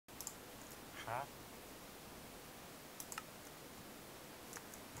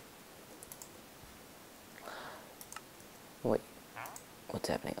What's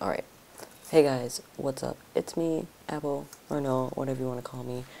happening? Alright. Hey guys, what's up? It's me, Apple, or no, whatever you want to call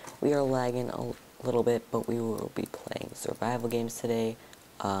me. We are lagging a little bit, but we will be playing survival games today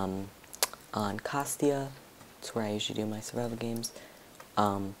on Costia. It's where I usually do my survival games.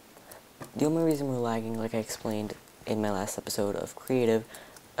 The only reason we're lagging, like I explained in my last episode of Creative,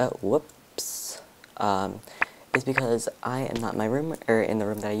 whoops, is because I am not in my room, or in the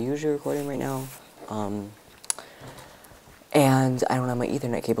room that I usually record in right now. And I don't have my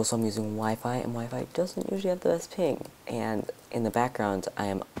Ethernet cable, so I'm using Wi-Fi, and Wi-Fi doesn't usually have the best ping. And in the background, I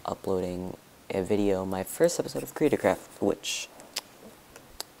am uploading a video, my first episode of Creative Craft, which,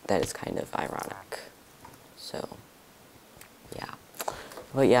 that is kind of ironic. So, yeah.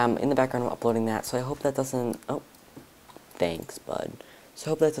 But yeah, I'm in the background, I'm uploading that, so I hope that doesn't, oh, thanks, bud. So I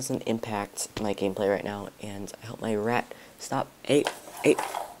hope that doesn't impact my gameplay right now, and I hope my rat, stop, hey.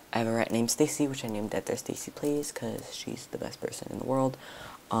 I have a rat named Stacy, which I named after Stacy Plays, because she's the best person in the world.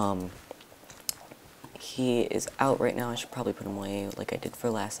 He is out right now. I should probably put him away like I did for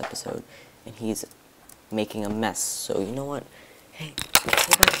last episode. And he's making a mess. So you know what? Hey,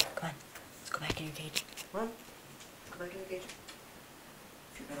 bird, come on. Let's go back in your cage. Come on. Let's go back in your cage.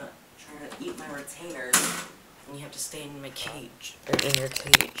 If you're gonna try to eat my retainers, then you have to stay in my cage. Or in your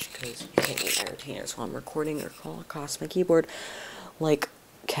cage, because you can't eat my retainers while I'm recording or call across my keyboard. Like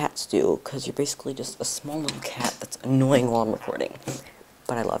cats do, because you're basically just a small little cat that's annoying while I'm recording.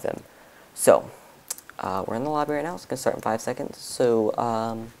 But I love him. So, we're in the lobby right now. It's going to start in 5 seconds. So,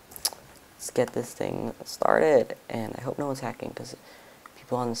 let's get this thing started. And I hope no one's hacking, because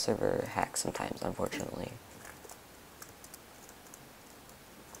people on the server hack sometimes, unfortunately.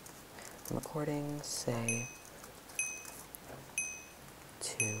 I'm recording, say,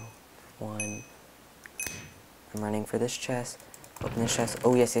 2, 1. I'm running for this chest. Open this chest.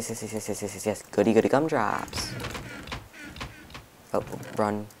 Oh, yes. Goody gumdrops. Oh,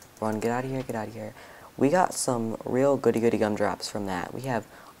 run. Get out of here. We got some real goody gumdrops from that. We have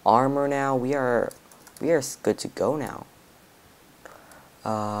armor now. We are good to go now.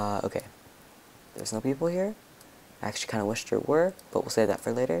 Okay. There's no people here. I actually kind of wish there were, but we'll save that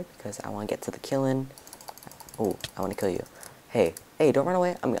for later, because I want to get to the killing. Oh, I want to kill you. Hey, don't run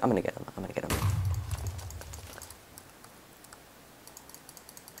away. I'm gonna get him.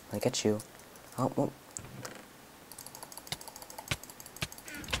 I get you. Oh.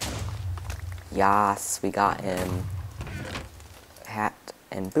 Yas, we got him. Hat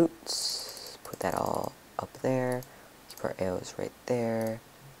and boots. Put that all up there. Keep our arrows right there.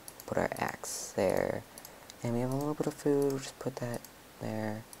 Put our axe there. And we have a little bit of food. We'll just put that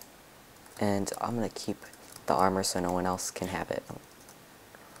there. And I'm gonna keep the armor so no one else can have it.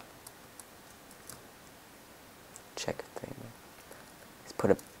 Check frame. Let's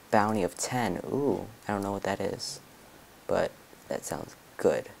put a bounty of 10. Ooh, I don't know what that is, but that sounds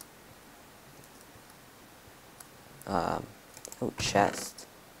good. Oh, chest.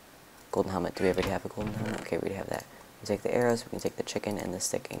 Golden helmet. Do we already have a golden helmet? Okay, we already have that. We can take the arrows, we can take the chicken and the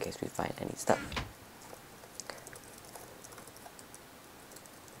stick in case we find any stuff.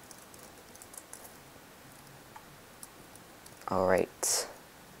 Alright.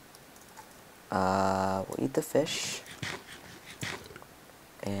 We'll eat the fish.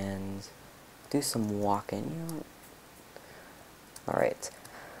 And do some walking. Alright.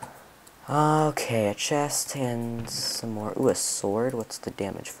 Okay, a chest and some more. Ooh, a sword. What's the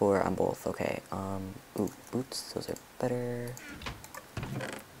damage for on both? Okay, ooh, boots. Those are better.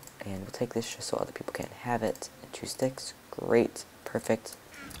 And we'll take this just so other people can't have it. And 2 sticks. Great. Perfect.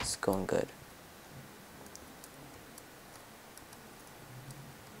 It's going good.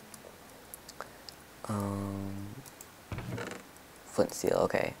 Flint steel.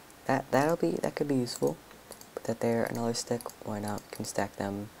 Okay, that could be useful. Put that there. Another stick. Why not? We can stack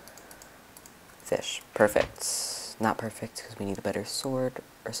them. Fish. Perfect. Not perfect because we need a better sword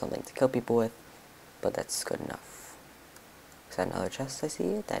or something to kill people with, but that's good enough. Is that another chest I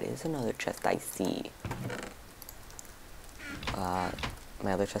see? That is another chest I see. My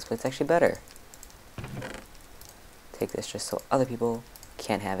other chest plate's actually better. Take this just so other people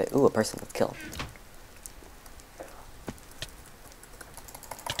can't have it. Ooh, a person with kill.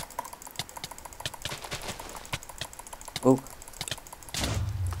 Ooh.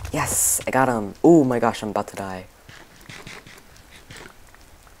 Yes, I got him. Oh my gosh, I'm about to die.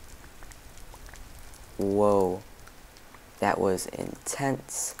 Whoa. That was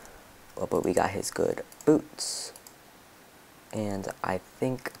intense. Oh, but we got his good boots. And I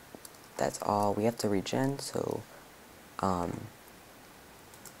think that's all. We have to regen, so...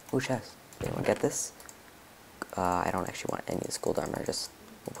 Ooh, chest. Did anyone get this? I don't actually want any of this gold armor. Just,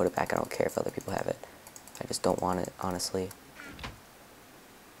 we'll put it back. I don't care if other people have it. I just don't want it, honestly.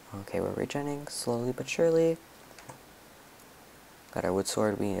 Okay, we're regening slowly but surely. Got our wood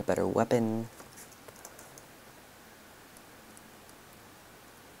sword, we need a better weapon.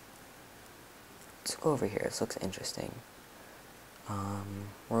 Let's go over here, this looks interesting.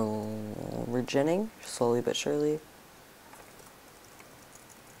 We're regening slowly but surely.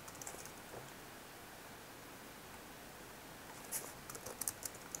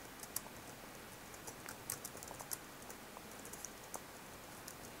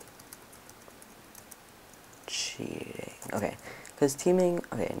 Cheating. Okay, because teaming...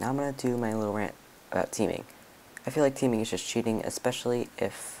 Okay, now I'm going to do my little rant about teaming. I feel like teaming is just cheating, especially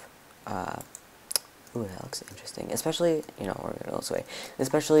if... ooh, that looks interesting. Especially, you know, we're going to go this way.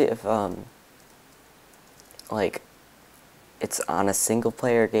 Especially if, like, it's on a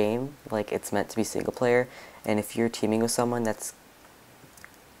single-player game. Like, it's meant to be single-player. And if you're teaming with someone that's...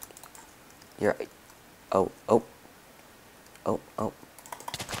 You're... Oh.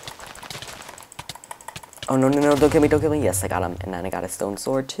 Oh, no, don't kill me. Yes, I got him. And then I got a stone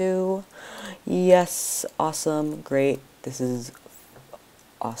sword, too. Yes, awesome, great. This is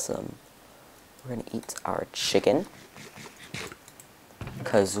awesome. We're gonna eat our chicken.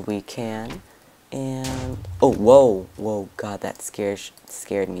 Because we can. And... Oh, whoa, God, that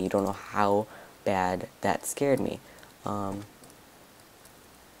scared me. You don't know how bad that scared me.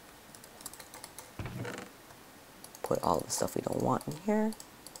 Put all the stuff we don't want in here.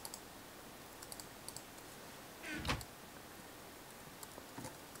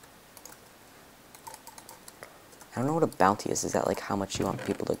 I don't know what a bounty is. Is that like how much you want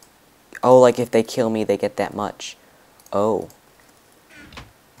people to... Oh, like if they kill me, they get that much. Oh.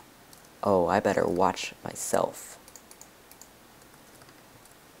 Oh, I better watch myself.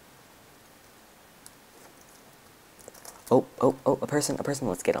 Oh, a person.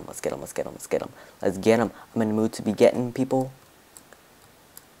 Let's get him. Let's get him. I'm in the mood to be getting people.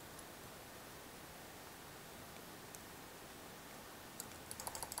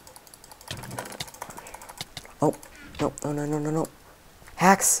 Oh, no.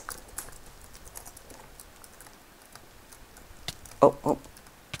 Hacks! Oh.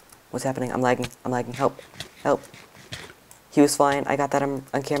 What's happening? I'm lagging. Help. He was flying. I got that on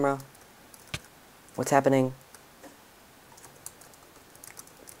camera. What's happening?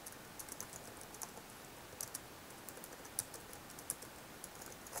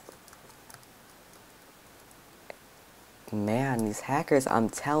 Man, these hackers, I'm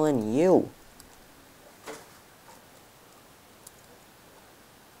telling you.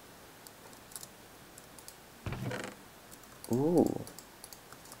 Ooh.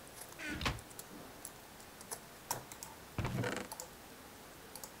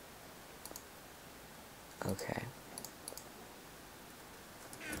 Okay.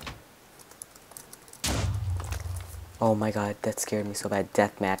 Oh my god, that scared me so bad.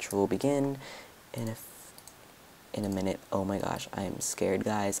 Deathmatch will begin in a minute. Oh my gosh, I am scared,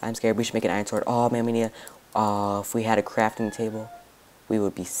 guys. I'm scared. We should make an iron sword. Oh man, we need a... if we had a crafting table, we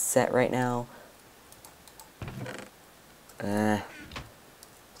would be set right now.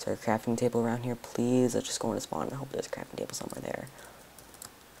 Is there a crafting table around here? Please, let's just go into spawn. I hope there's a crafting table somewhere there.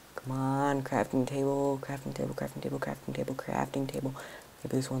 Come on, crafting table. Maybe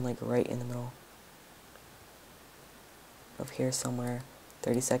there's one like right in the middle. Up here somewhere.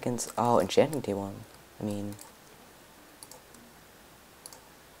 30 seconds. Oh, enchanting table. I mean...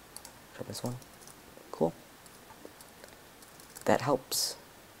 Try this one. Cool. That helps.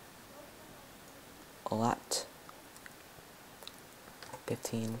 A lot.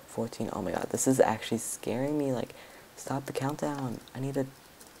 15, 14. Oh my god, this is actually scaring me. Like, stop the countdown. I need a...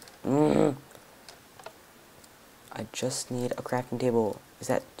 I just need a crafting table. Is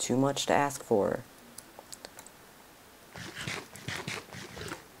that too much to ask for?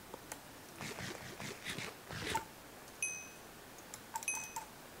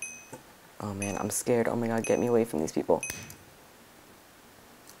 Oh man, I'm scared. Oh my god, get me away from these people.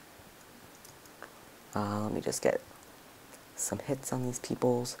 Let me just get some hits on these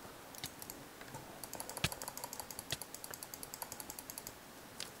peoples.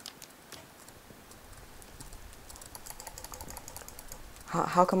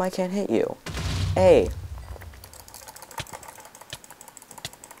 How come I can't hit you? Hey.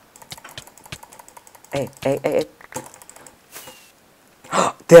 Hey.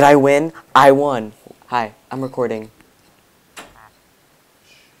 Did I win? I won. Hi, I'm recording.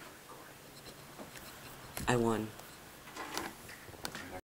 I won.